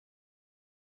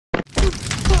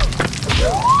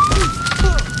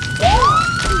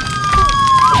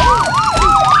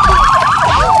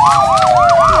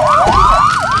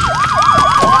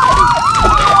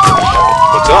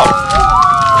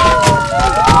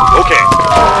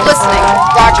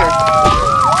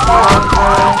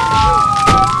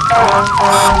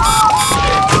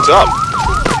up?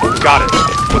 Got it.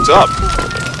 What's up?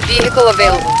 Vehicle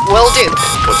available. Will do.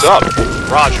 What's up?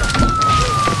 Roger.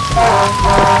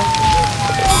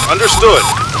 Understood.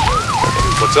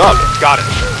 What's up? Got it.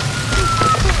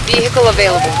 Vehicle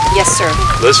available. Yes, sir.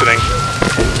 Listening.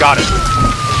 Got it.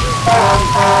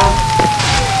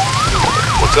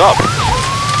 What's up?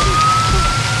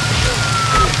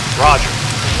 Roger.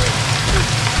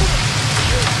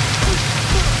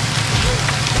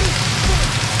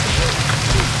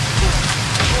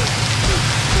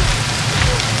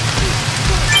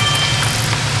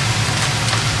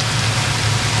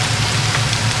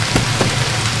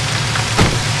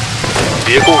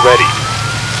 Vehicle ready.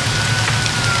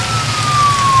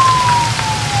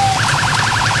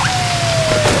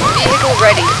 Vehicle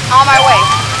ready. On my way.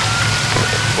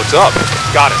 What's up?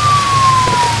 Got it.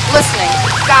 Listening.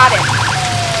 Got it.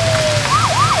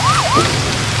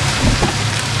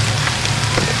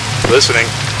 Listening.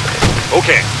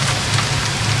 Okay.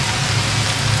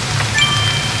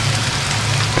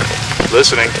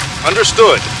 Listening.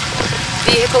 Understood.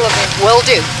 Vehicle available. Will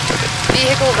do.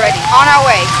 Vehicle ready. On our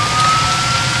way.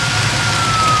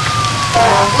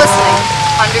 Listening.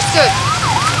 Understood.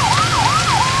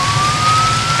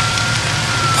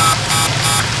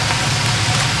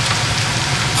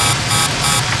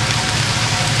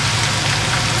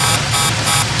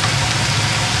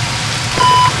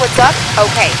 What's up?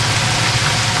 Okay.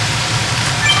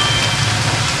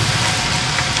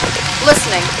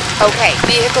 Listening. Okay.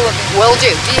 Vehicle available. Will do.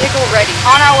 Vehicle ready.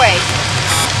 On our way.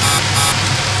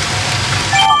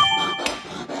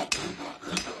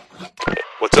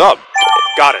 What's up?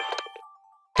 Got it.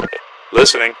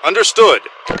 Listening. Understood.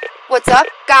 What's up?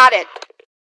 Got it.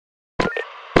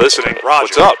 Listening. Roger.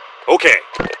 What's up? Okay.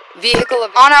 Vehicle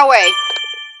on our way.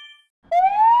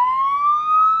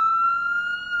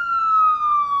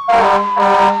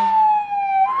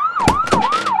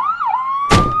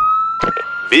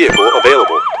 Vehicle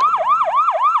available.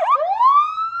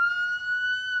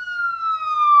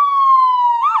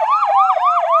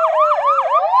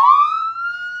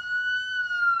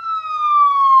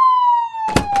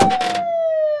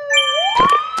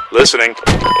 Listening.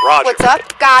 Roger. What's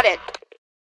up? Got it.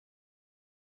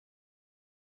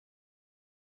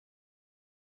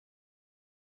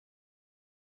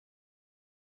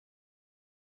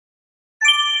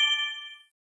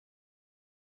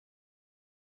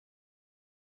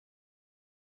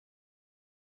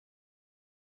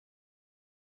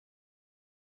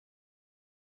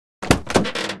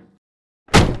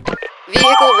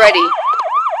 Vehicle ready.